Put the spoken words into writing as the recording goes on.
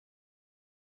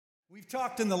We've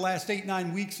talked in the last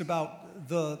 8-9 weeks about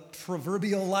the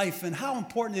proverbial life and how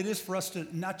important it is for us to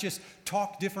not just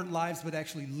talk different lives, but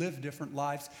actually live different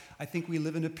lives. I think we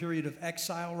live in a period of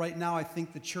exile right now. I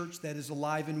think the church that is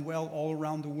alive and well all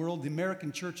around the world, the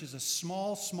American church is a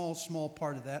small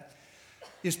part of that,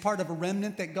 is part of a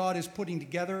remnant that God is putting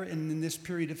together. And in this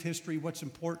period of history, what's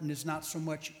important is not so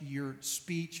much your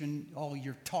speech and all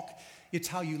your talk, it's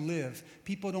how you live.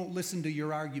 People don't listen to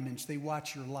your arguments, they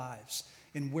watch your lives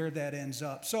and where that ends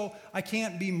up. So I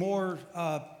can't be more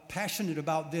passionate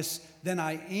about this than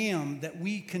I am, that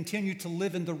we continue to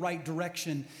live in the right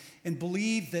direction and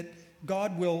believe that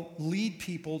God will lead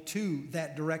people to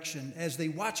that direction as they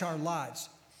watch our lives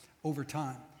over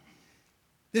time.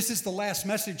 This is the last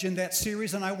message in that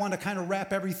series, and I want to kind of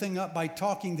wrap everything up by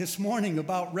talking this morning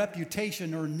about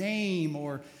reputation or name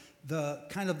or the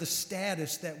kind of the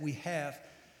status that we have.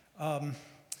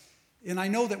 And I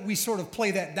know that we sort of play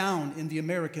that down in the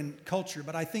American culture,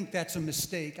 but I think that's a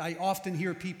mistake. I often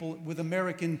hear people with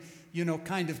American,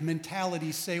 kind of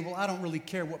mentality say, well, I don't really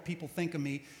care what people think of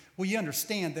me. Well, you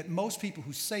understand that most people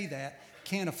who say that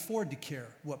can't afford to care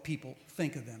what people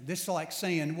think of them. This is like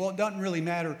saying, well, it doesn't really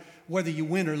matter whether you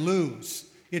win or lose.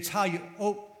 It's how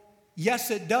yes,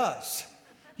 it does.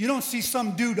 You don't see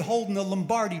some dude holding the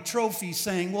Lombardi trophy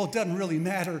saying, well, it doesn't really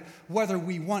matter whether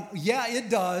we won. Yeah,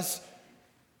 it does.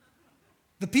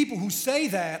 The people who say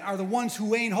that are the ones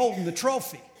who ain't holding the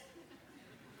trophy.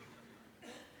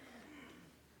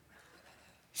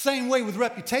 Same way with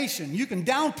reputation. You can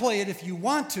downplay it if you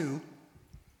want to,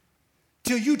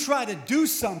 till you try to do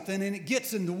something and it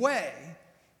gets in the way.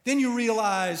 Then you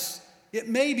realize it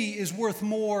maybe is worth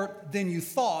more than you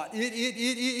thought. It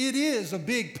is a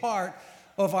big part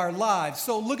of our lives.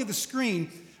 So look at the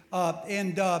screen,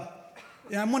 and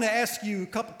I'm going to ask you a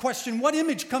couple questions. What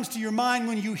image comes to your mind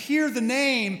when you hear the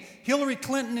name Hillary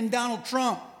Clinton and Donald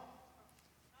Trump?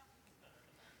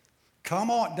 Come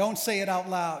on, don't say it out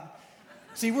loud.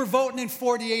 See, we're voting in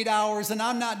 48 hours, and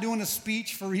I'm not doing a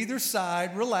speech for either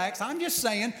side. Relax. I'm just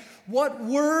saying, what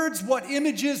words, what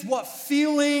images, what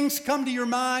feelings come to your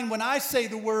mind when I say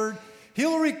the word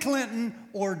Hillary Clinton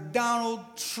or Donald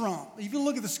Trump? If you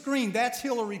look at the screen, that's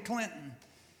Hillary Clinton.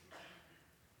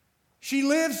 She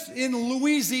lives in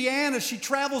Louisiana. She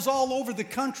travels all over the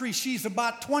country. She's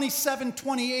about 27,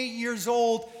 28 years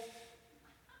old.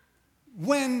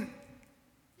 When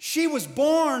she was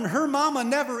born, her mama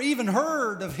never even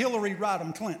heard of Hillary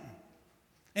Rodham Clinton.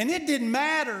 And it didn't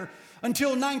matter until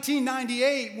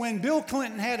 1998 when Bill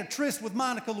Clinton had a tryst with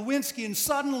Monica Lewinsky, and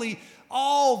suddenly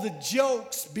all the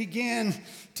jokes began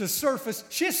to surface.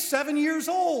 She's 7 years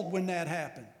old when that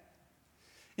happened.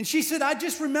 And she said, I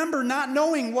just remember not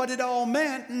knowing what it all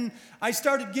meant, and I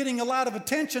started getting a lot of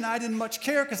attention. I didn't much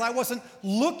care because I wasn't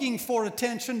looking for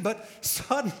attention, but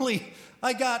suddenly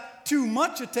I got too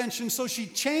much attention, so she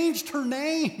changed her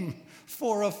name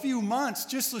for a few months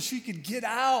just so she could get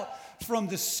out from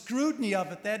the scrutiny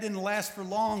of it. That didn't last for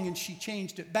long, and she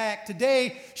changed it back.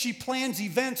 Today, she plans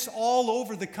events all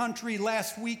over the country.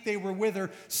 Last week, they were with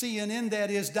her, CNN, that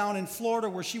is, down in Florida,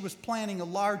 where she was planning a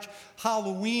large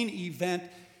Halloween event.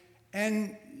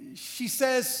 And she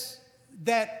says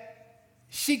that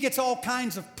she gets all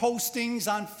kinds of postings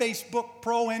on Facebook,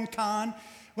 pro and con.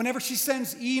 Whenever she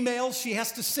sends emails, she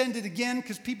has to send it again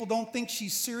because people don't think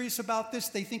she's serious about this.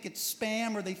 They think it's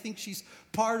spam, or they think she's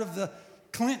part of the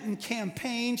Clinton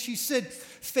campaign. She said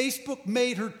Facebook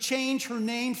made her change her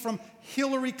name from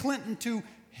Hillary Clinton to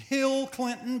Hill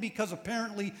Clinton because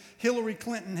apparently Hillary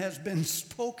Clinton has been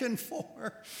spoken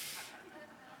for.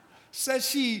 Says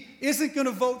she isn't going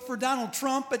to vote for Donald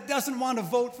Trump, but doesn't want to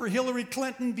vote for Hillary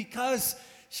Clinton because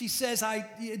she says,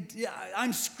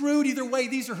 I'm screwed either way.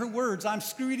 These are her words. I'm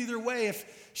screwed either way.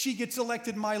 If she gets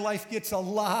elected, my life gets a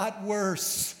lot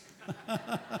worse.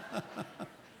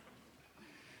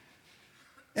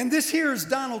 And this here is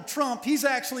Donald Trump. He's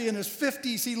actually in his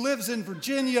 50s. He lives in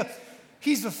Virginia.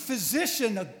 He's a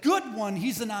physician, a good one.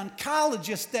 He's an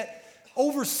oncologist that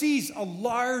oversees a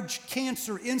large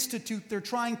cancer institute. They're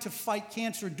trying to fight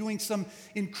cancer, doing some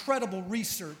incredible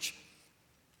research.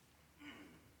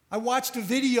 I watched a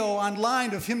video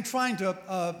online of him trying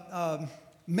to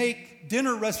make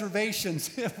dinner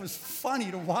reservations. It was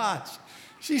funny to watch.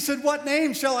 She said, what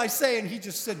name shall I say? And he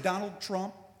just said, Donald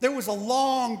Trump. There was a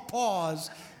long pause,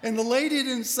 and the lady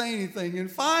didn't say anything. And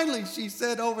finally, she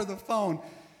said over the phone,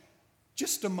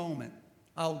 just a moment,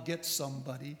 I'll get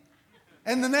somebody.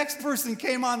 And the next person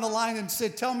came on the line and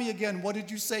said, tell me again, what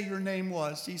did you say your name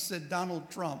was? He said,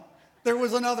 Donald Trump. There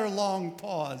was another long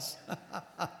pause.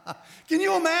 Can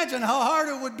you imagine how hard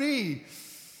it would be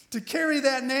to carry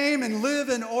that name and live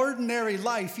an ordinary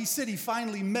life. He said he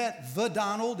finally met the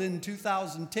Donald in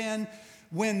 2010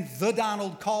 when the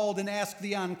Donald called and asked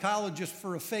the oncologist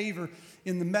for a favor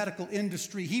in the medical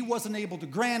industry. He wasn't able to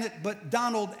grant it, but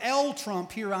Donald L.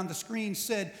 Trump here on the screen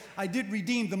said, I did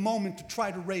redeem the moment to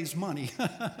try to raise money.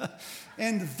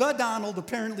 And the Donald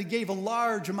apparently gave a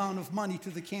large amount of money to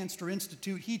the Cancer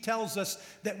Institute. He tells us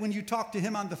that when you talk to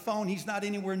him on the phone, he's not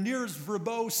anywhere near as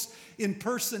verbose in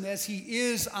person as he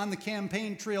is on the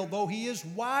campaign trail, though he is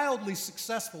wildly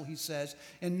successful, he says,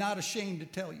 and not ashamed to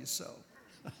tell you so.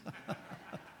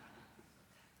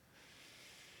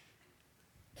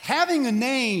 Having a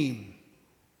name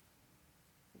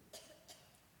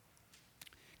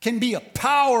can be a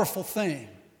powerful thing.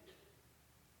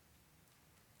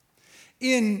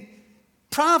 In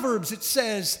Proverbs, it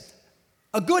says,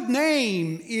 a good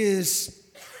name is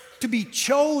to be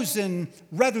chosen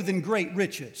rather than great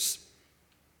riches.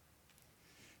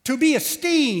 To be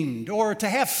esteemed or to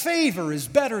have favor is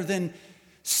better than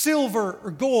silver or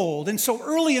gold. And so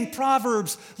early in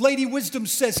Proverbs, Lady Wisdom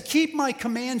says, keep my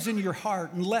commands in your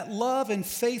heart and let love and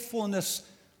faithfulness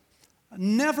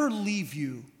never leave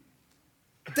you.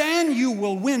 Then you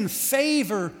will win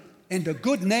favor and a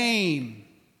good name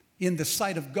in the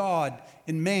sight of God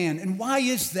and man. And why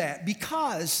is that?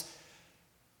 Because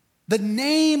the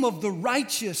name of the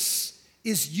righteous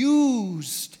is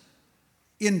used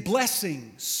in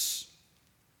blessings.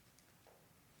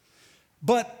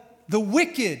 But the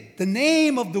wicked, the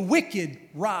name of the wicked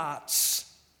rots.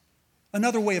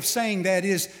 Another way of saying that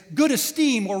is good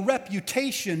esteem or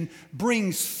reputation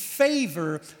brings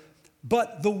favor,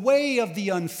 but the way of the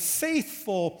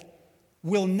unfaithful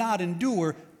will not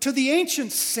endure. To the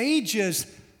ancient sages,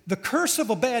 the curse of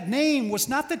a bad name was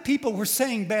not that people were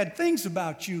saying bad things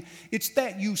about you, it's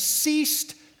that you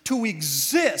ceased to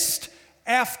exist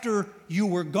after you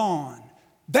were gone.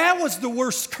 That was the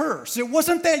worst curse. It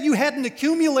wasn't that you hadn't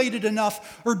accumulated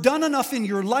enough or done enough in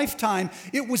your lifetime.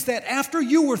 It was that after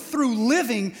you were through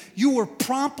living, you were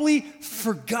promptly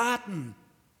forgotten.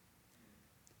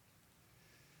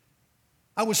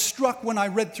 I was struck when I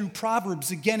read through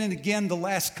Proverbs again and again the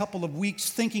last couple of weeks,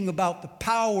 thinking about the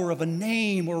power of a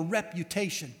name or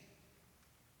reputation.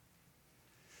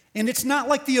 And it's not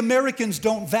like the Americans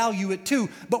don't value it too,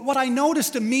 but what I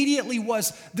noticed immediately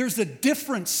was there's a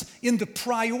difference in the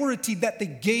priority that they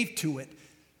gave to it.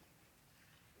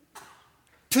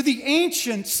 To the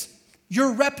ancients,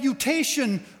 your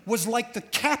reputation was like the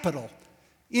capital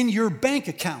in your bank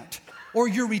account or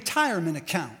your retirement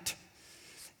account.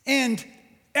 And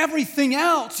everything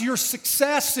else, your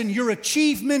success and your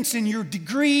achievements and your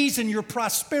degrees and your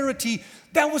prosperity,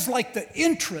 that was like the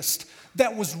interest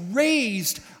that was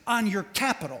raised on your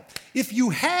capital. If you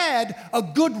had a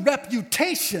good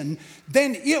reputation,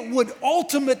 then it would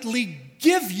ultimately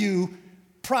give you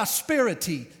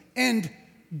prosperity and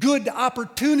good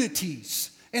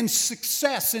opportunities and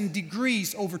success and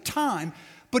degrees over time.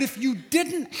 But if you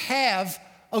didn't have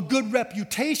a good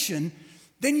reputation,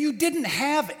 then you didn't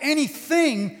have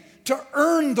anything to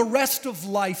earn the rest of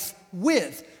life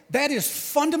with. That is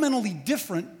fundamentally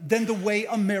different than the way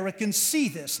Americans see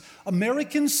this.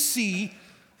 Americans see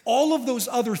all of those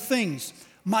other things.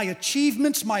 My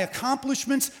achievements, my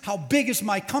accomplishments, how big is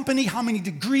my company, how many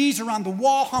degrees are on the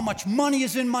wall, how much money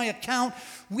is in my account.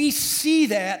 We see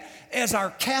that as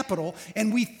our capital,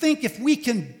 and we think if we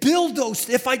can build those,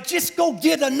 if I just go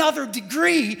get another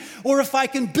degree, or if I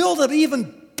can build an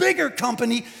even bigger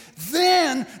company,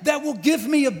 then that will give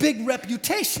me a big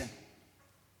reputation.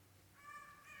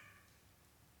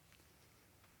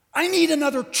 I need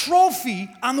another trophy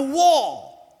on the wall.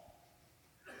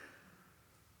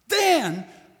 Then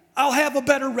I'll have a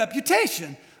better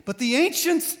reputation. But the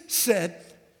ancients said,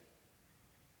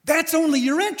 that's only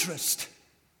your interest.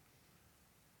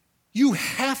 You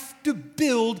have to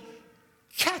build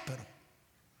capital.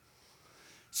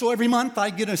 So every month I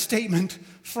get a statement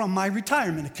from my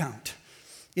retirement account.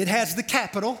 It has the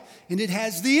capital and it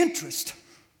has the interest.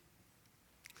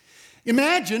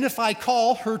 Imagine if I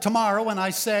call her tomorrow and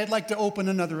I say, I'd like to open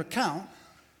another account.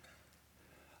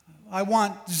 I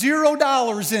want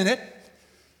 $0 in it.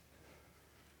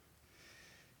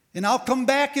 And I'll come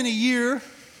back in a year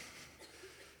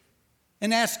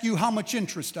and ask you how much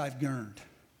interest I've earned.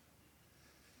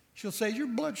 She'll say, is your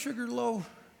blood sugar low?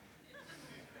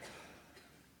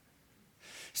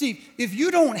 See, if you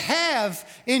don't have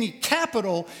any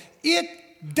capital, it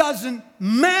doesn't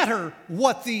matter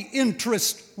what the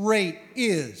interest rate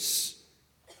is.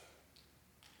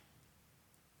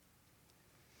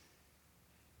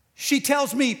 She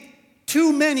tells me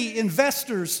too many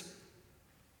investors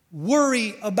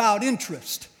worry about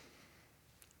interest.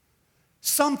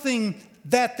 something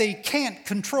that they can't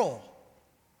control.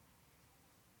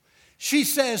 She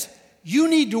says, you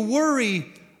need to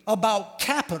worry about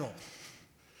capital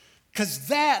because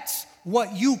that's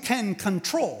what you can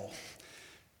control.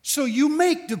 So you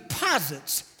make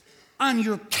deposits on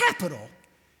your capital,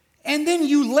 and then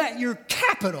you let your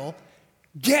capital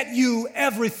get you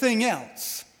everything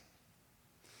else.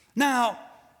 Now,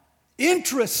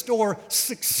 interest or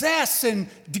success and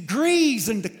degrees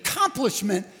and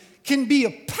accomplishment can be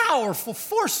a powerful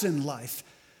force in life.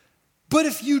 But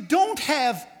if you don't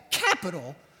have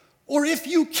capital, or if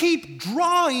you keep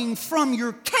drawing from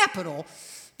your capital,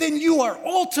 then you are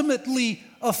ultimately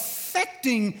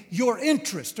affecting your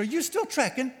interest. Are you still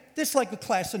tracking? This is like a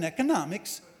class in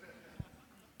economics.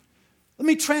 Let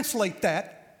me translate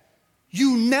that.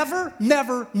 You never,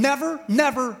 never, never,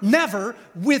 never, never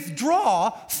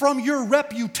withdraw from your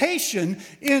reputation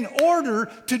in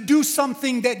order to do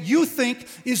something that you think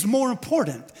is more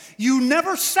important. You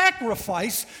never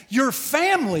sacrifice your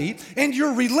family and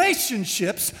your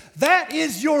relationships, that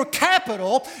is your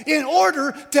capital, in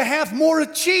order to have more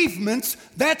achievements.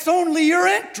 That's only your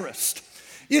interest.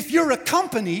 If you're a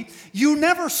company, you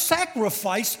never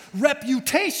sacrifice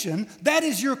reputation, that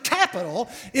is your capital,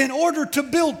 in order to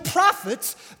build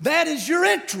profits, that is your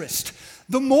interest.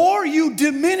 The more you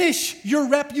diminish your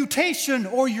reputation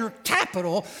or your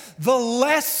capital, the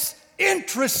less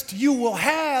interest you will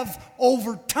have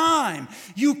over time.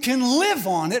 You can live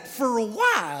on it for a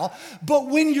while, but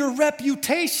when your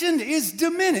reputation is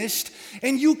diminished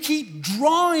and you keep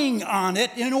drawing on it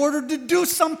in order to do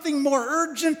something more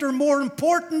urgent or more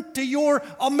important to your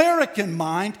American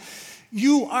mind,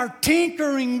 you are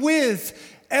tinkering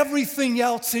with everything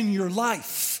else in your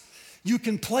life. You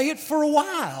can play it for a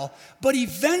while, but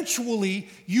eventually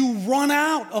you run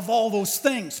out of all those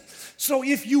things. So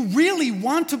if you really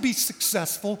want to be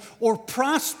successful or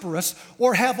prosperous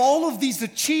or have all of these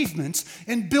achievements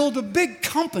and build a big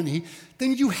company,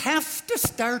 then you have to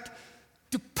start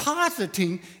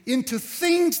depositing into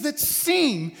things that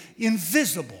seem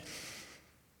invisible.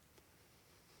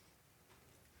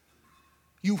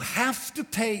 You have to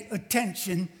pay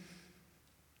attention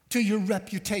to your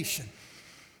reputation.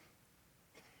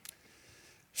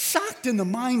 Shocked in the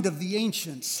mind of the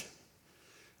ancients,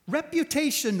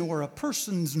 reputation or a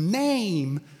person's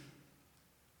name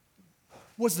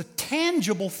was a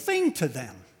tangible thing to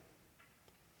them.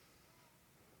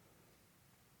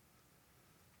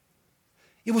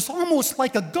 It was almost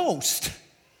like a ghost.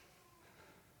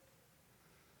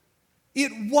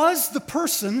 It was the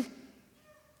person,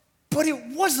 but it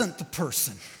wasn't the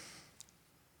person.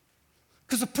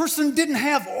 Because the person didn't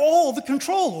have all the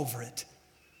control over it.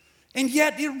 And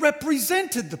yet it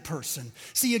represented the person.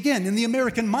 See, again, in the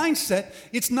American mindset,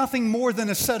 it's nothing more than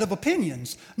a set of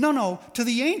opinions. No, to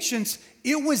the ancients,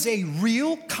 it was a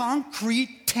real,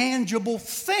 concrete, tangible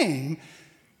thing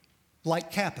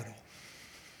like capital.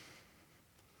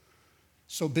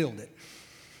 So build it.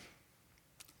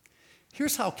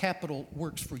 Here's how capital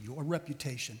works for you, or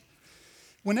reputation.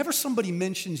 Whenever somebody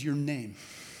mentions your name,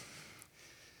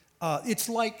 it's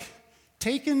like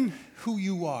taking who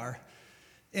you are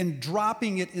and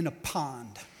dropping it in a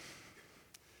pond.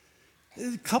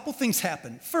 A couple things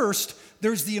happen. First,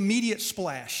 there's the immediate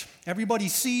splash. Everybody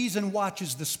sees and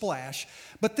watches the splash.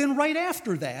 But then right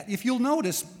after that, if you'll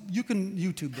notice, you can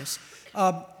YouTube this,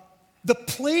 the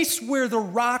place where the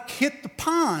rock hit the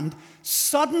pond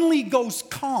suddenly goes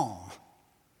calm.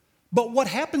 But what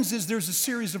happens is there's a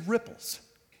series of ripples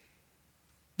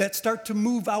that start to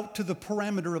move out to the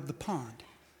perimeter of the pond.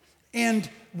 And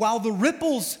while the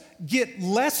ripples get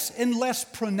less and less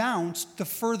pronounced the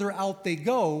further out they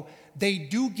go, they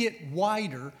do get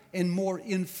wider and more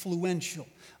influential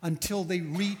until they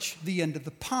reach the end of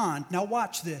the pond. Now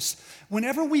watch this.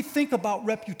 Whenever we think about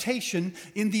reputation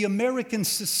in the American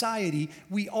society,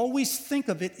 we always think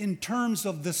of it in terms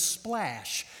of the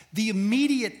splash, the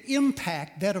immediate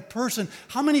impact that a person,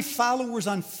 how many followers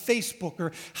on Facebook,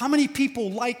 or how many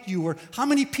people like you, or how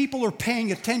many people are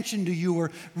paying attention to you, or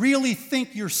really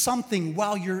think you're something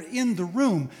while you're in the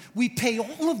room. We pay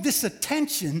all of this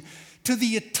attention to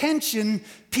the attention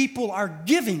people are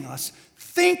giving us,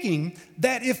 thinking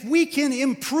that if we can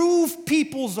improve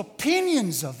people's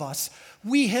opinions of us,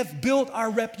 we have built our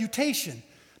reputation.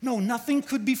 No, nothing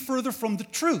could be further from the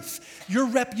truth. Your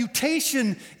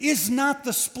reputation is not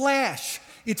the splash,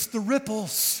 it's the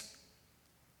ripples.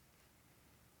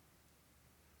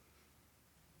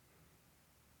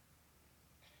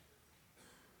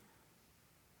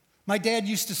 My dad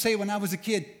used to say when I was a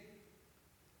kid,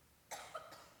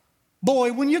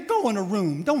 "Boy, when you go in a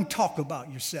room, don't talk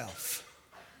about yourself."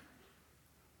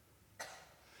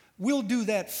 we'll do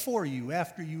that for you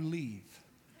after you leave.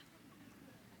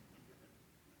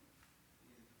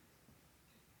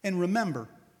 And remember,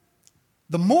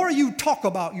 the more you talk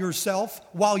about yourself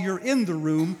while you're in the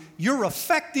room, you're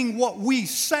affecting what we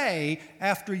say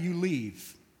after you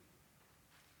leave.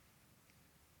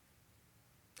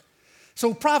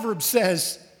 So Proverbs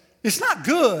says, it's not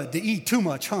good to eat too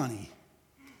much honey,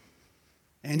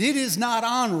 and it is not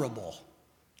honorable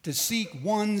to seek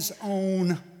one's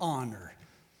own honor.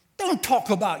 Don't talk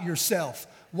about yourself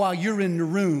while you're in the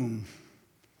room.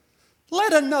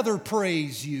 Let another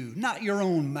praise you, not your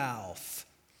own mouth.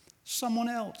 Someone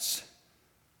else,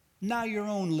 not your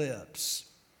own lips.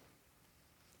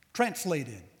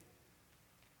 Translated,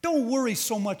 don't worry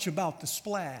so much about the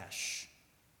splash.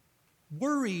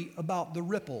 Worry about the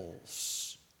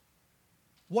ripples.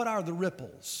 What are the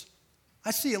ripples?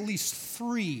 I see at least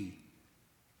 3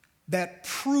 that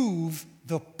prove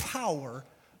the power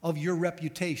of your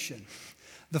reputation.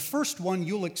 The first one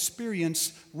you'll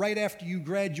experience right after you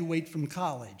graduate from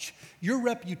college. Your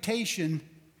reputation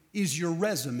is your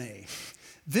resume.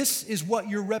 This is what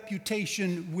your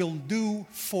reputation will do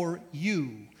for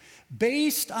you.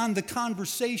 Based on the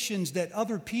conversations that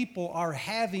other people are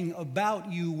having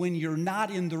about you when you're not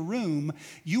in the room,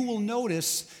 you will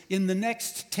notice in the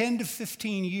next 10 to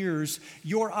 15 years,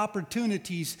 your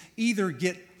opportunities either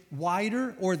get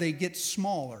wider or they get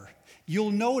smaller.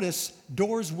 You'll notice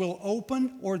doors will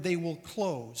open or they will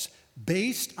close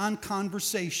based on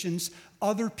conversations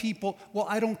other people, well,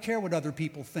 I don't care what other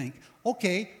people think.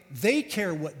 Okay, they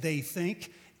care what they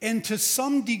think, and to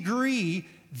some degree,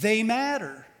 they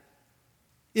matter.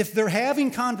 If they're having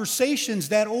conversations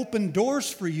that open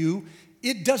doors for you,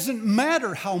 it doesn't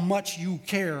matter how much you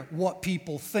care what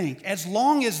people think. As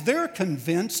long as they're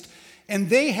convinced and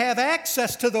they have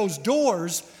access to those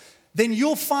doors, then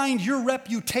you'll find your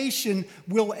reputation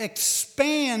will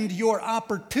expand your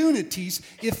opportunities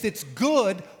if it's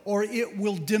good, or it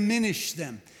will diminish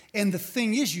them. And the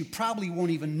thing is, you probably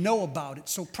won't even know about it.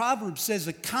 So Proverbs says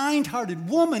a kind-hearted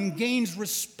woman gains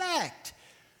respect,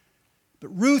 but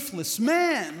ruthless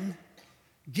men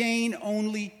gain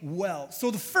only wealth.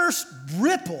 So the first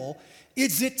ripple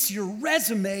is it's your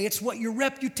resume. It's what your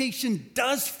reputation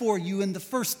does for you in the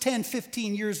first 10,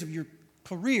 15 years of your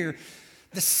career.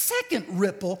 The second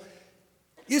ripple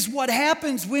is what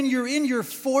happens when you're in your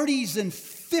 40s and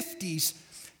 50s.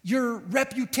 Your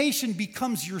reputation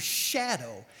becomes your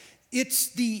shadow. It's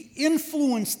the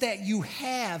influence that you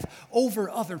have over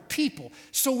other people.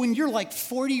 So when you're like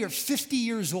 40 or 50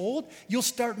 years old, you'll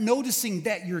start noticing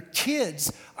that your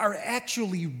kids are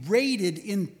actually rated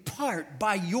in part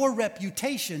by your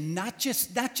reputation, not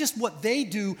just what they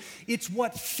do, it's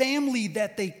what family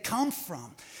that they come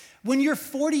from. When you're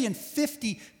 40 and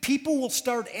 50, people will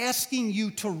start asking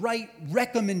you to write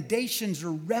recommendations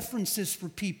or references for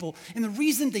people. And the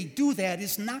reason they do that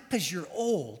is not because you're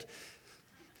old.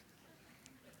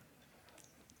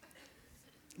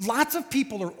 Lots of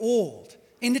people are old.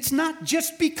 And it's not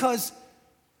just because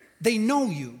they know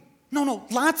you. No,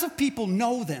 lots of people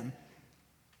know them.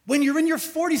 When you're in your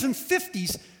 40s and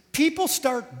 50s, people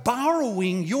start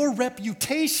borrowing your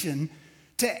reputation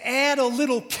to add a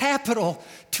little capital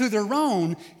to their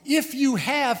own if you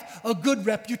have a good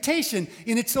reputation.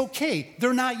 And it's okay.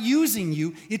 They're not using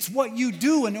you. It's what you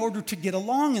do in order to get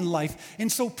along in life.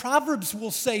 And so Proverbs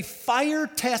will say, fire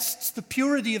tests the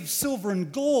purity of silver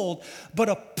and gold, but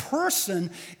a person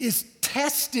is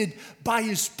tested by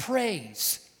his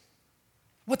praise.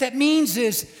 What that means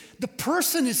is the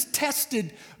person is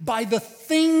tested by the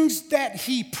things that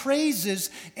he praises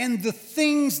and the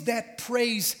things that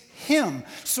praise him.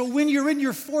 So when you're in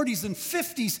your 40s and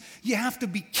 50s, you have to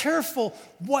be careful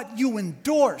what you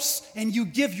endorse and you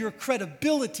give your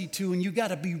credibility to, and you got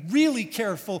to be really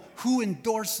careful who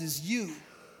endorses you.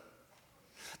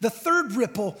 The third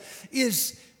ripple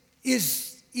is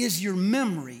your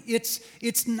memory.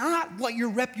 It's not what your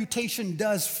reputation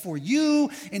does for you,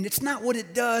 and it's not what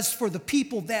it does for the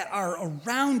people that are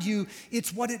around you.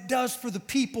 It's what it does for the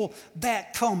people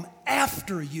that come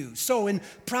after you. So in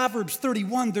Proverbs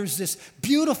 31, there's this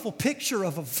beautiful picture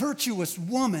of a virtuous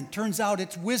woman. Turns out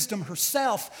it's wisdom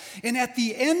herself. And at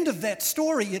the end of that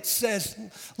story, it says,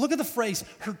 look at the phrase,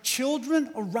 her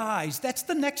children arise. That's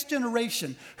the next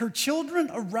generation. Her children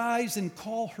arise and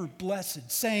call her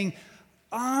blessed, saying,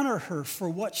 honor her for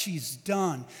what she's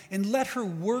done, and let her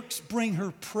works bring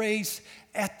her praise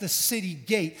at the city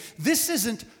gate. This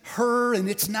isn't her, and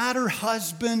it's not her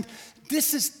husband.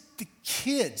 This is the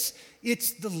kids.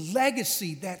 It's the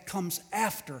legacy that comes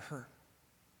after her.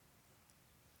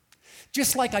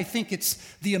 Just like I think it's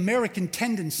the American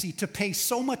tendency to pay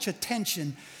so much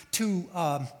attention to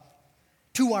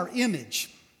to our image.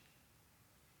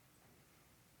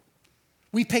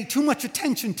 We pay too much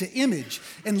attention to image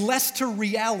and less to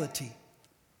reality.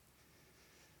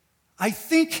 I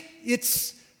think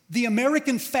it's the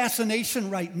American fascination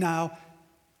right now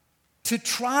to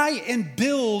try and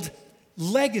build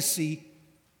legacy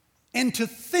and to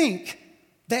think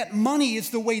that money is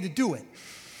the way to do it.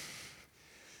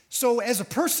 So as a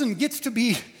person gets to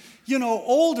be,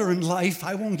 older in life,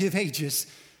 I won't give ages,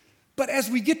 but as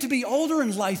we get to be older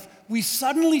in life, we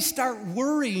suddenly start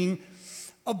worrying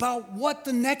about what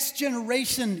the next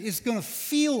generation is going to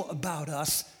feel about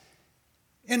us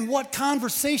and what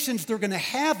conversations they're going to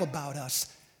have about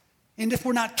us. And if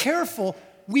we're not careful,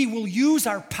 we will use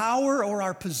our power or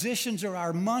our positions or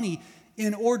our money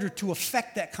in order to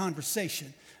affect that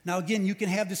conversation. Now, again, you can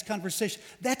have this conversation.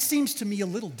 That seems to me a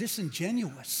little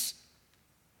disingenuous.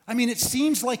 I mean, it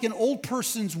seems like an old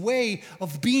person's way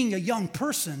of being a young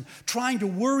person, trying to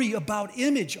worry about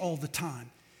image all the time.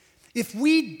 If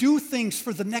we do things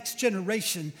for the next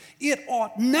generation, it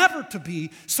ought never to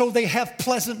be so they have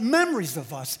pleasant memories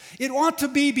of us. It ought to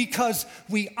be because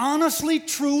we honestly,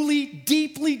 truly,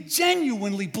 deeply,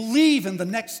 genuinely believe in the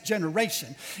next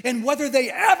generation. And whether they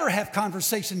ever have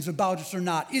conversations about us or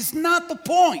not is not the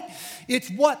point. It's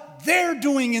what they're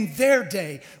doing in their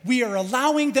day. We are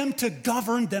allowing them to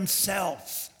govern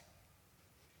themselves.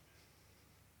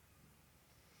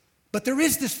 But there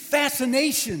is this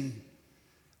fascination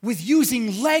with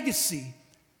using legacy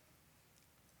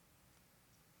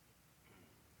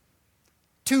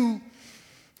to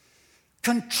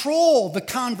control the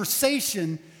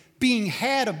conversation being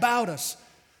had about us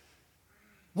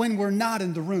when we're not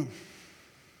in the room.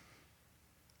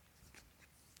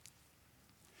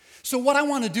 So what I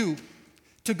want to do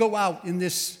to go out in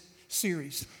this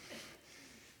series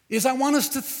is I want us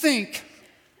to think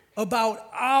about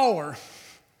our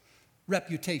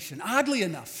reputation. Oddly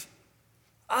enough,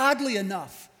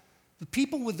 the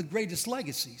people with the greatest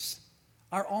legacies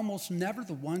are almost never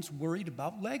the ones worried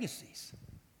about legacies.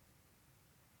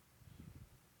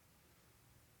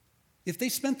 If they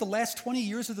spent the last 20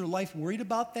 years of their life worried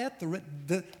about that,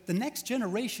 the next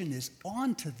generation is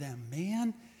on to them,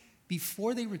 man,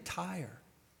 before they retire.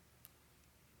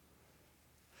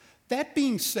 That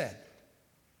being said,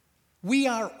 we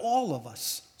are all of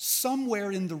us somewhere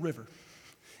in the river.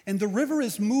 And the river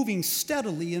is moving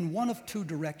steadily in one of two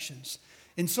directions.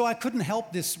 And so I couldn't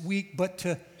help this week but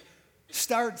to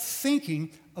start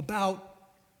thinking about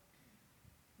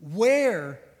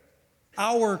where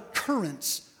our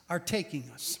currents are taking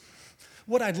us.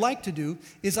 What I'd like to do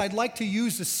is I'd like to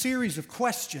use a series of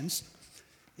questions,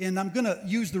 and I'm going to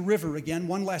use the river again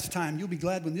one last time. You'll be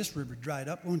glad when this river dried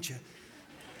up, won't you?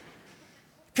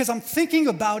 Because I'm thinking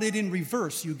about it in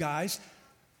reverse, you guys.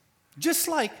 Just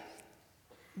like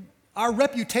our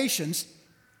reputations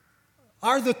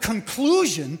are the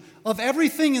conclusion of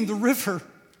everything in the river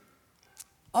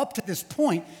up to this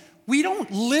point. We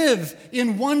don't live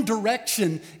in one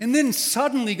direction and then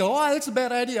suddenly go, oh, that's a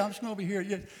bad idea, I'm just going over here.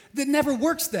 It never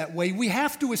works that way. We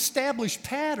have to establish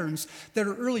patterns that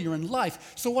are earlier in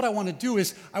life. So what I want to do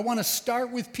is I want to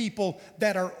start with people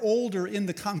that are older in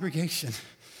the congregation.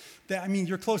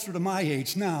 You're closer to my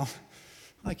age now.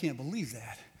 I can't believe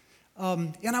that.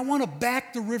 And I want to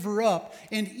back the river up,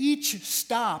 and each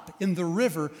stop in the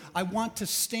river, I want to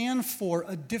stand for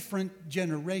a different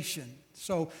generation.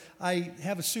 So I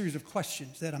have a series of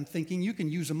questions that I'm thinking. You can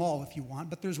use them all if you want,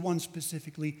 but there's one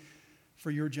specifically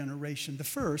for your generation. The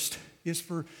first is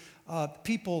for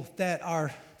people that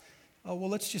are,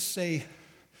 let's just say,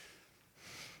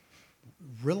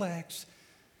 relax,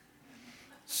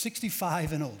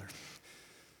 65 and older.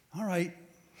 All right.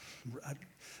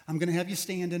 I'm going to have you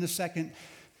stand in a second,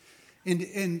 and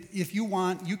if you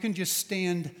want, you can just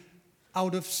stand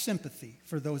out of sympathy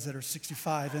for those that are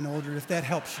 65 and older, if that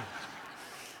helps you.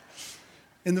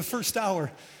 In the first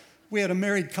hour, we had a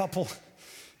married couple,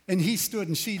 and he stood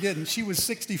and she didn't. She was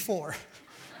 64.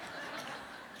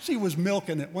 She was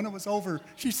milking it. When it was over,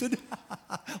 she said,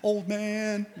 old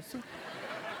man.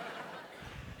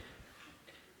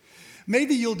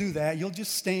 Maybe you'll do that. You'll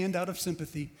just stand out of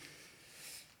sympathy.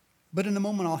 But in a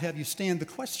moment, I'll have you stand. The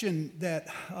question that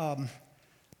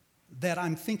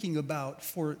I'm thinking about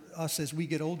for us as we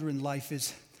get older in life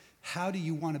is, how do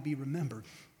you want to be remembered?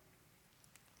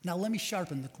 Now, let me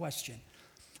sharpen the question.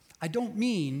 I don't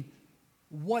mean,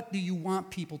 what do you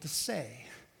want people to say?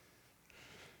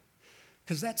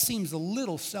 Because that seems a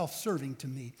little self-serving to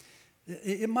me.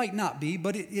 It might not be,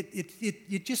 but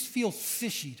it just feels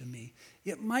fishy to me.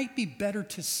 It might be better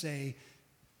to say,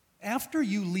 after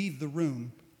you leave the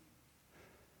room,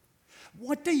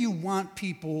 what do you want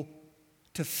people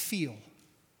to feel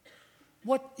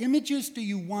What images do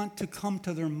you want to come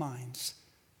to their minds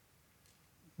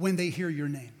when they hear your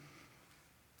name?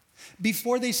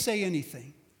 Before they say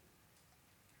anything,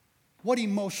 what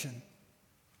emotion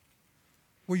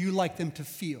would you like them to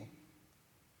feel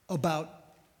about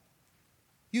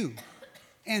you?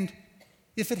 And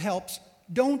if it helps,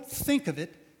 don't think of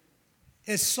it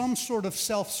as some sort of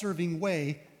self-serving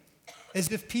way, as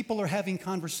if people are having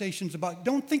conversations about.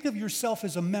 Don't think of yourself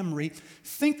as a memory.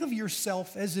 Think of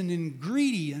yourself as an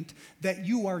ingredient that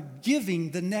you are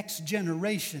giving the next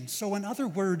generation. So in other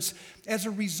words, as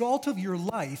a result of your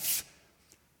life,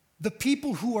 the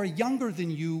people who are younger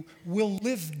than you will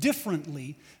live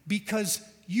differently because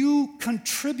you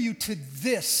contributed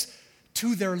this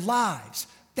to their lives.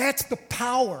 That's the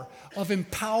power of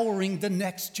empowering the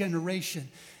next generation.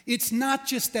 It's not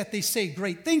just that they say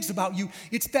great things about you,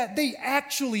 it's that they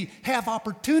actually have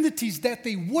opportunities that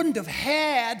they wouldn't have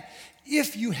had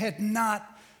if you had not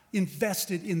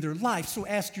invested in their life. So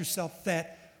ask yourself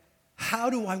that,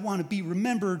 how do I want to be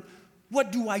remembered?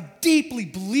 What do I deeply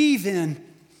believe in?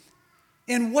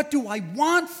 And what do I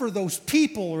want for those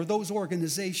people or those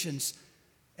organizations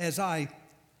as I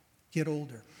get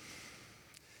older?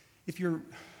 If you're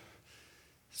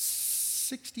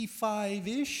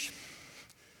 65-ish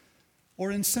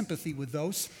or in sympathy with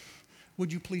those,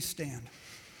 would you please stand?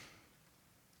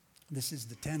 This is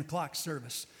the 10 o'clock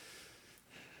service.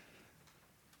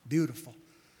 Beautiful.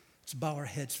 Let's bow our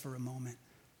heads for a moment.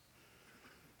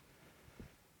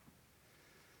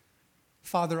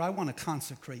 Father, I want to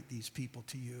consecrate these people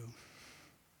to you.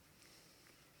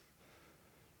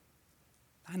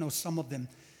 I know some of them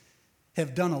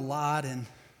have done a lot, and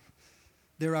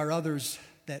there are others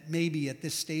that maybe at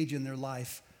this stage in their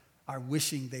life are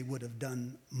wishing they would have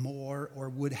done more or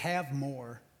would have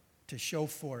more to show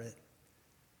for it.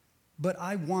 But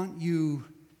I want you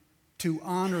to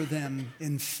honor them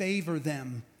and favor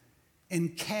them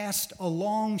and cast a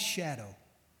long shadow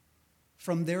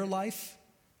from their life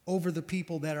over the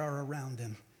people that are around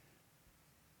them.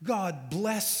 God,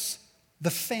 bless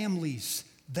the families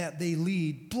that they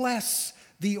lead. Bless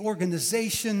the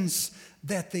organizations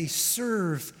that they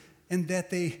serve and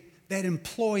that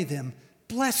employ them.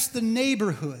 Bless the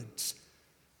neighborhoods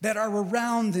that are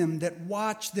around them, that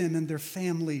watch them and their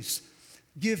families.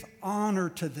 Give honor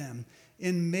to them,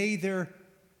 and may their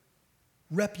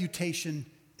reputation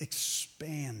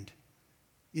expand.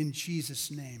 In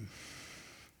Jesus' name,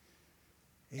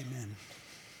 amen.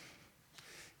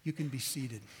 You can be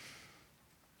seated.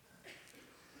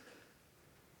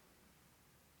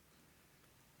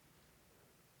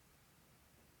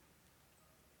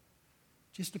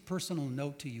 Just a personal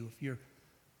note to you if you're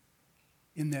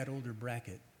in that older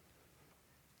bracket.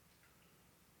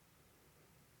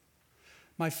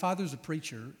 My father's a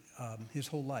preacher his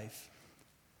whole life.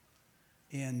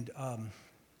 And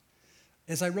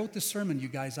as I wrote this sermon, you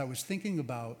guys, I was thinking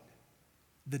about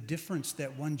the difference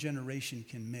that one generation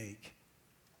can make.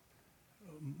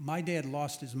 My dad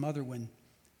lost his mother when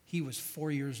he was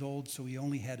 4 years old, so he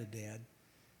only had a dad.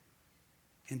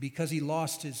 And because he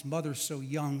lost his mother so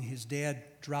young, his dad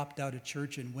dropped out of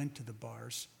church and went to the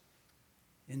bars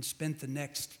and spent the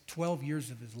next 12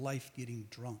 years of his life getting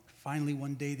drunk. Finally,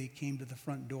 one day they came to the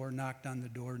front door, knocked on the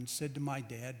door, and said to my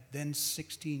dad, then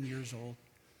 16 years old,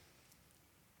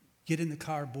 "Get in the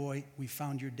car, boy. We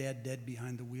found your dad dead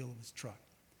behind the wheel of his truck."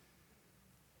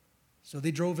 So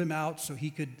they drove him out so he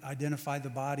could identify the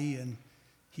body, and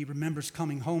he remembers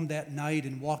coming home that night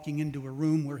and walking into a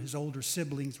room where his older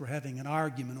siblings were having an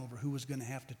argument over who was going to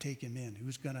have to take him in, who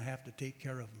was going to have to take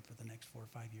care of him for the next 4 or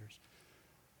 5 years.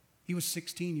 He was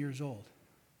 16 years old.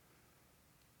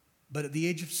 But at the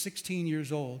age of 16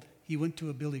 years old, he went to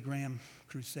a Billy Graham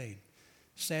crusade,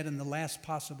 sat in the last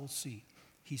possible seat.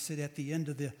 He said at the end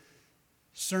of the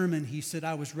sermon, he said,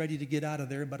 I was ready to get out of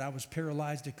there, but I was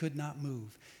paralyzed. I could not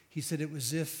move. He said it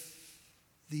was as if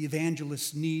the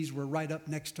evangelist's knees were right up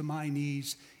next to my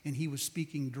knees, and he was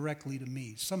speaking directly to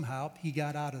me. Somehow, he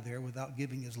got out of there without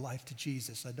giving his life to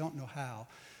Jesus. I don't know how.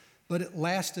 But it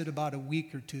lasted about a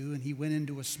week or two, and he went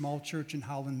into a small church in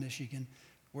Holland, Michigan,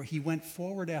 where he went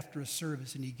forward after a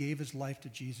service, and he gave his life to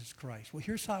Jesus Christ. Well,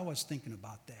 here's how I was thinking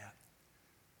about that.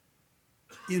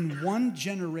 In one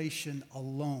generation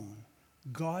alone,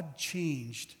 God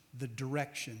changed the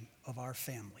direction of our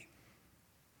family.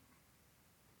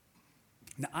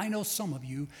 Now, I know some of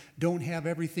you don't have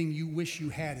everything you wish you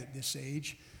had at this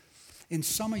age, and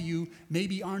some of you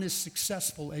maybe aren't as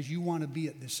successful as you want to be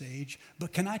at this age,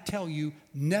 but can I tell you,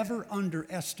 never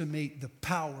underestimate the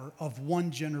power of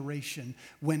one generation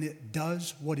when it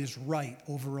does what is right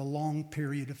over a long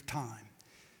period of time.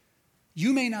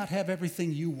 You may not have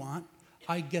everything you want.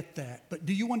 I get that. But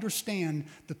do you understand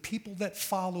the people that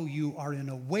follow you are in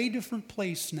a way different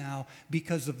place now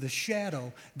because of the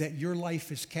shadow that your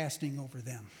life is casting over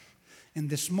them? And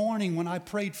this morning when I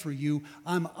prayed for you,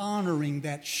 I'm honoring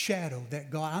that shadow that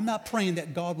God, I'm not praying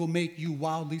that God will make you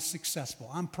wildly successful.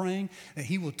 I'm praying that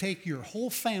He will take your whole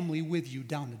family with you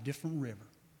down a different river.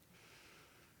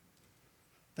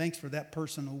 Thanks for that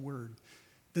personal word.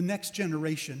 The next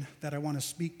generation that I want to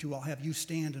speak to, I'll have you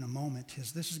stand in a moment,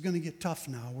 is this is going to get tough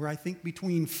now. We're, I think,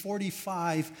 between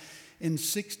 45 and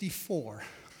 64.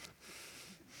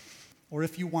 Or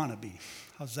if you want to be.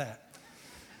 How's that?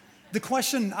 The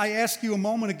question I asked you a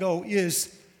moment ago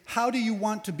is, how do you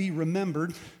want to be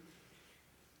remembered?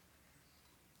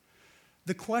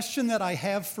 The question that I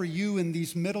have for you in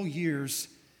these middle years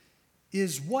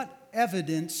is, what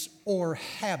evidence or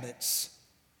habits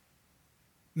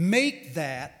make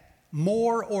that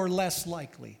more or less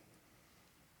likely?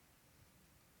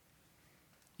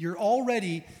 You're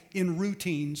already in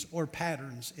routines or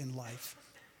patterns in life.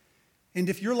 And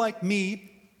if you're like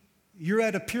me, you're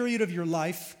at a period of your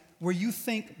life where you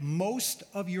think most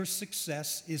of your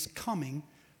success is coming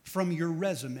from your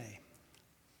resume.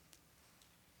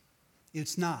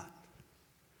 It's not.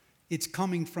 It's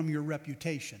coming from your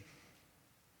reputation.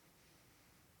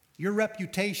 Your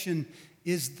reputation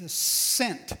is the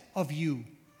scent of you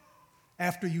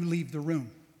after you leave the room.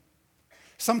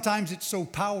 Sometimes it's so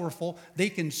powerful,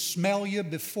 they can smell you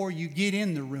before you get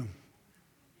in the room.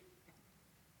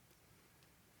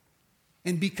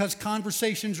 And because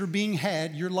conversations are being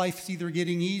had, your life's either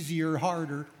getting easier or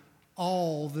harder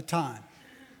all the time.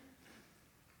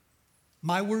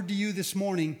 My word to you this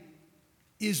morning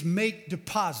is make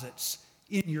deposits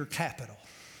in your capital.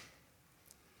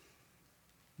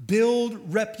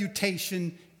 Build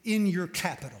reputation in your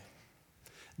capital.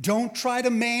 Don't try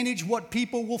to manage what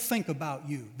people will think about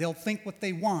you. They'll think what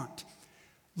they want.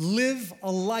 Live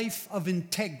a life of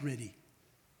integrity.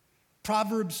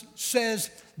 Proverbs says,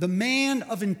 the man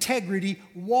of integrity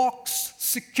walks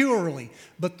securely,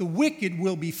 but the wicked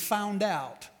will be found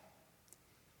out.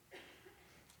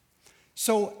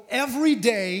 So every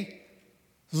day,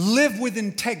 live with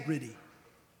integrity,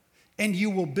 and you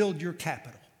will build your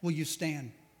capital. Will you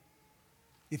stand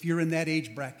if you're in that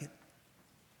age bracket?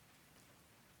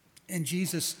 And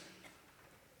Jesus,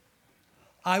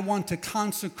 I want to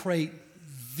consecrate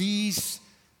these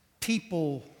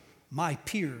people, my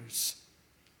peers.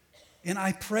 And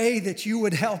I pray that you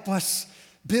would help us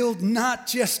build not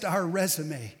just our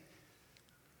resume.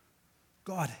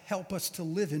 God, help us to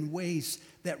live in ways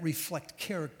that reflect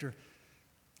character.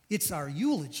 It's our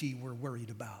eulogy we're worried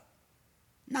about,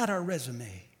 not our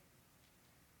resume.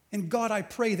 And God, I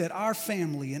pray that our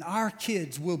family and our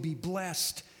kids will be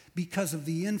blessed because of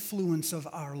the influence of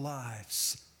our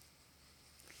lives.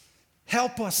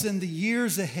 Help us in the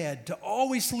years ahead to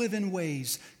always live in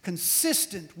ways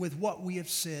consistent with what we have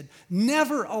said.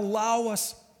 Never allow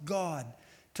us, God,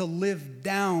 to live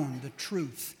down the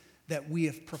truth that we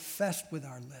have professed with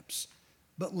our lips,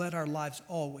 but let our lives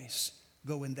always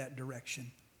go in that direction.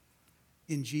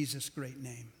 In Jesus' great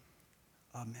name,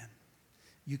 amen.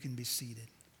 You can be seated.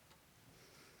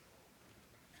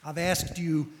 I've asked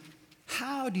you,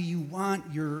 how do you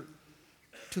want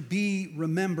to be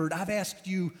remembered? I've asked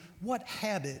you, what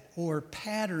habit or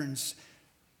patterns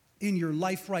in your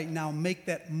life right now make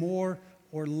that more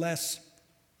or less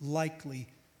likely?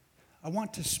 I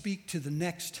want to speak to the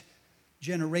next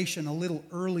generation a little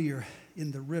earlier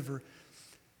in the river.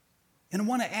 And I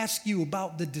want to ask you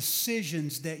about the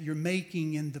decisions that you're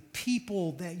making and the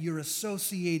people that you're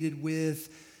associated with,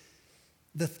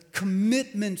 the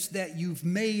commitments that you've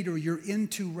made or you're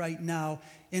into right now.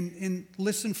 And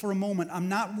listen for a moment. I'm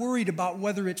not worried about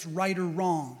whether it's right or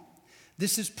wrong.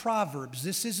 This is Proverbs.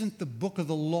 This isn't the book of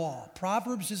the law.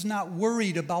 Proverbs is not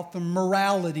worried about the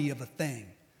morality of a thing.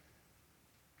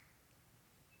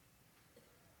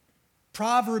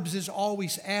 Proverbs is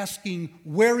always asking,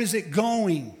 where is it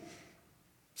going?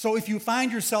 So if you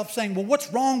find yourself saying, well,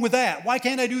 what's wrong with that? Why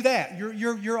can't I do that?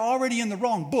 You're already in the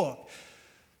wrong book.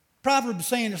 Proverbs is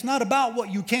saying it's not about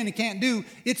what you can and can't do.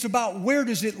 It's about where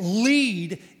does it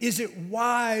lead? Is it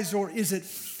wise or is it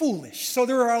foolish? So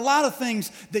there are a lot of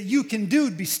things that you can do.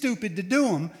 It'd be stupid to do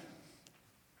them.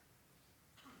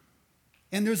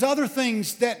 And there's other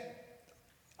things that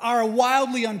are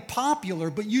wildly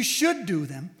unpopular, but you should do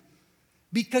them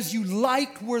because you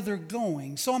like where they're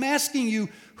going. So I'm asking you,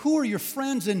 who are your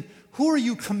friends and who are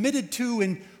you committed to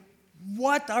and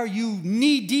what are you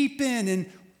knee-deep in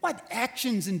and what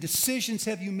actions and decisions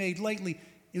have you made lately,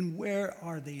 and where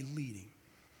are they leading?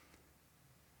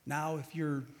 Now, if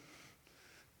you're,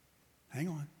 hang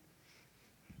on,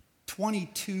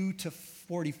 22 to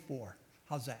 44.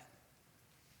 How's that?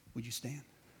 Would you stand?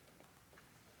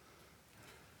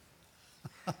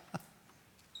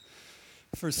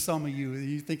 For some of you,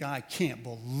 you think, I can't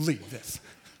believe this.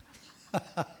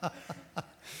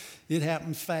 It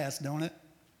happens fast, don't it?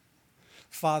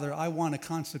 Father, I want to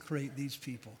consecrate these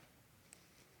people.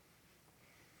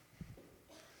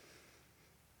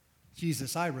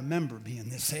 Jesus, I remember being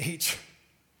this age.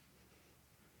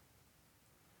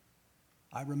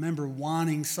 I remember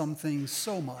wanting some things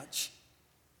so much.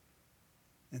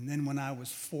 And then when I was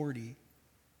 40,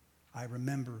 I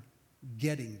remember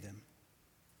getting them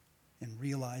and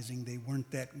realizing they weren't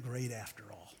that great after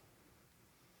all.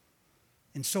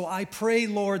 And so I pray,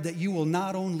 Lord, that you will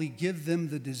not only give them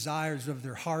the desires of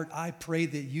their heart, I pray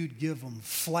that you'd give them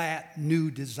flat, new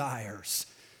desires.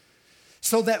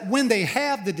 So that when they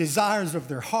have the desires of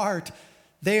their heart,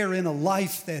 they are in a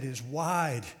life that is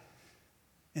wide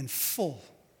and full.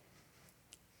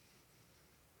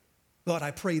 Lord,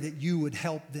 I pray that you would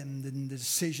help them in the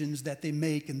decisions that they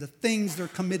make and the things they're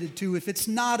committed to. If it's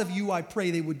not of you, I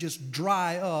pray they would just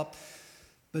dry up.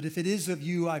 But if it is of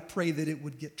you, I pray that it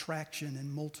would get traction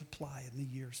and multiply in the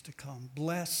years to come.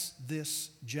 Bless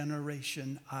this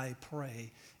generation, I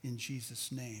pray, in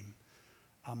Jesus' name.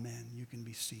 Amen. You can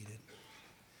be seated.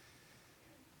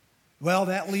 Well,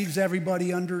 that leaves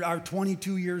everybody under our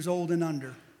 22 years old and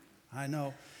under. I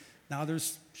know. Now, there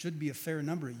should be a fair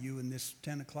number of you in this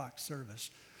 10 o'clock service.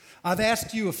 I've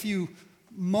asked you a few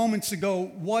moments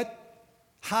ago,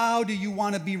 how do you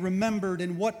want to be remembered,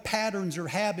 and what patterns or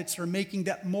habits are making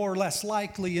that more or less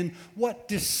likely, and what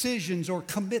decisions or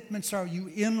commitments are you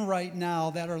in right now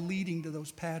that are leading to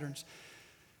those patterns?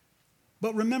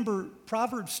 But remember,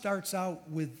 Proverbs starts out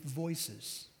with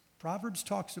voices. Proverbs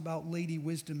talks about Lady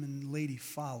Wisdom and Lady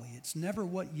Folly. It's never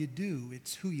what you do,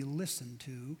 it's who you listen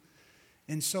to.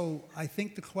 And so I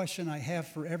think the question I have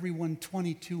for everyone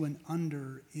 22 and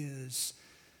under is,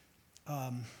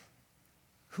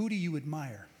 who do you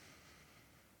admire?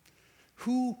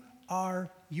 Who are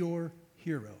your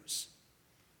heroes?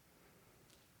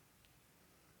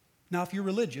 Now, if you're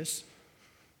religious,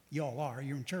 you all are,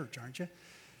 you're in church, aren't you?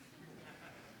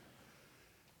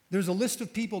 There's a list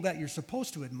of people that you're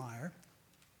supposed to admire.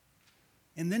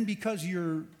 And then because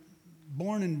you're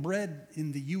born and bred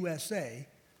in the USA,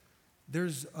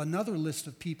 there's another list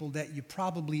of people that you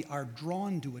probably are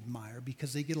drawn to admire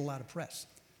because they get a lot of press.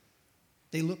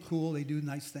 They look cool, they do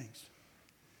nice things.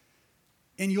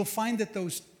 And you'll find that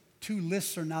those two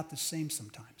lists are not the same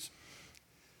sometimes.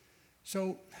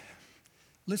 So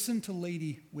listen to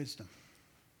Lady Wisdom.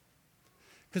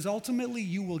 Because ultimately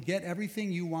you will get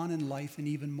everything you want in life and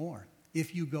even more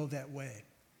if you go that way.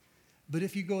 But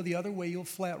if you go the other way, you'll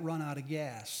flat run out of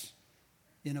gas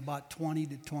in about 20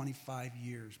 to 25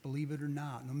 years. Believe it or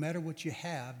not, no matter what you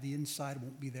have, the inside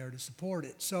won't be there to support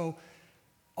it. So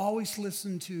always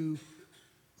listen to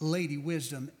Lady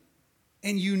Wisdom.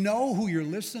 And you know who you're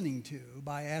listening to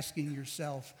by asking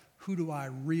yourself, who do I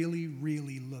really,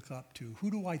 really look up to? Who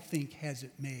do I think has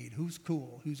it made? Who's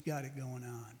cool? Who's got it going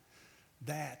on?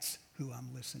 That's who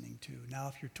I'm listening to. Now,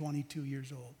 if you're 22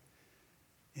 years old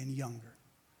and younger,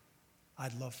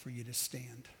 I'd love for you to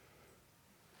stand.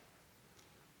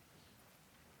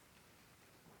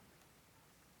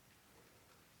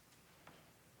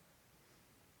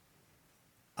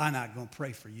 I'm not going to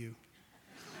pray for you.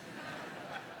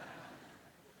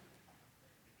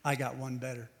 I got one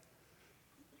better.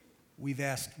 We've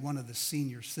asked one of the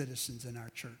senior citizens in our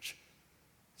church,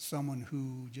 someone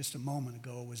who just a moment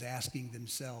ago was asking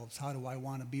themselves, how do I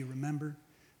want to be remembered?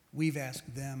 We've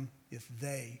asked them if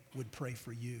they would pray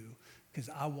for you, because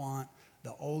I want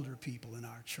the older people in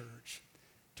our church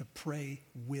to pray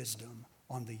wisdom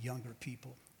on the younger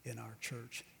people in our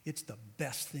church. It's the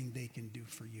best thing they can do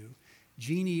for you.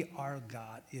 Jeannie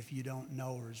Argot, if you don't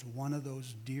know her, is one of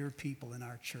those dear people in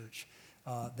our church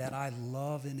that I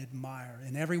love and admire.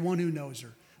 And everyone who knows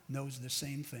her knows the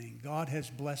same thing. God has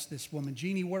blessed this woman.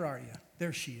 Jeannie, where are you?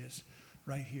 There she is,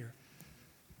 right here.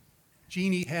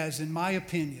 Jeannie has, in my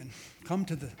opinion, come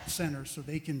to the center so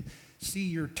they can see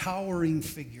your towering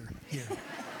figure here.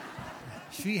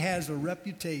 She has a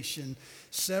reputation,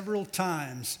 several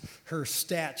times her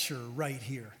stature right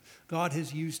here. God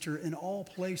has used her in all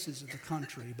places of the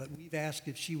country, but we've asked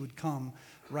if she would come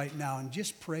right now and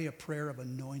just pray a prayer of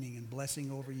anointing and blessing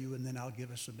over you, and then I'll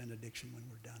give us a benediction when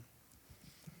we're done.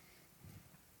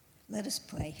 Let us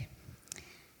pray.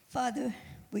 Father,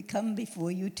 we come before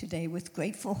you today with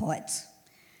grateful hearts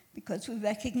because we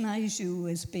recognize you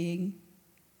as being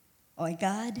our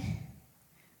God,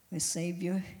 our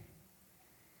Savior.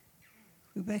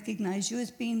 We recognize you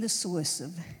as being the source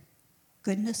of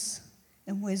goodness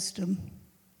and wisdom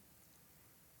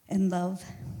and love.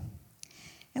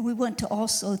 And we want to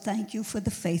also thank you for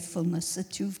the faithfulness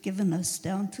that you've given us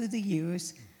down through the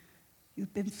years.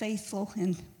 You've been faithful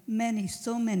in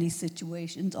so many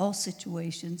situations, all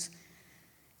situations.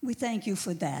 We thank you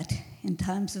for that. In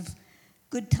times of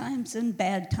good times and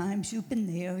bad times, you've been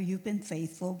there, you've been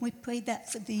faithful. We pray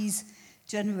that for these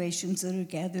generations that are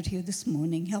gathered here this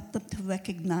morning. Help them to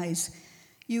recognize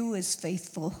you as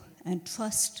faithful and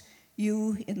trust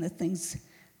you in the things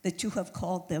that you have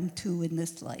called them to in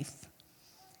this life.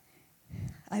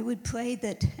 I would pray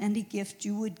that any gift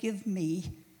you would give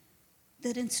me,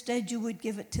 that instead you would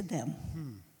give it to them.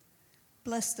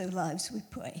 Bless their lives, we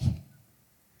pray.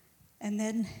 And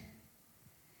then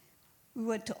we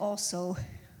want to also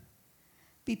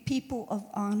be people of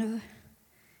honor,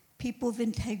 people of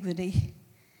integrity.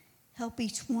 Help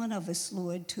each one of us,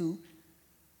 Lord, to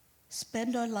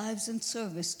spend our lives in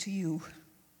service to you,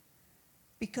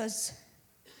 because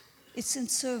it's in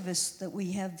service that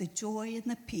we have the joy and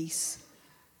the peace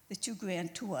that you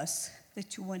grant to us,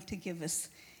 that you want to give us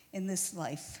in this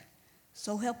life.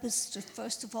 So help us to,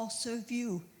 first of all, serve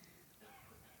you,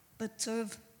 but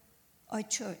serve our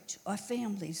church, our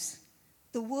families,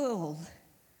 the world.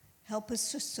 Help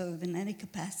us to serve in any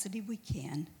capacity we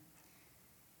can,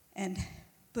 and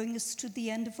bring us to the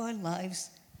end of our lives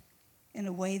in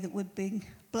a way that would bring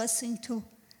blessing to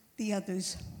the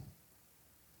others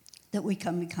that we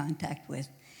come in contact with.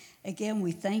 Again,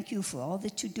 we thank you for all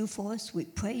that you do for us. We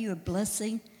pray your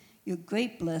blessing, your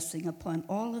great blessing upon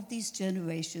all of these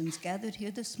generations gathered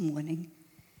here this morning,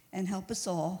 and help us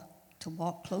all to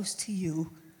walk close to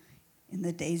you in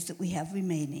the days that we have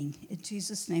remaining. In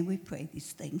Jesus' name we pray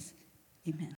these things. Amen.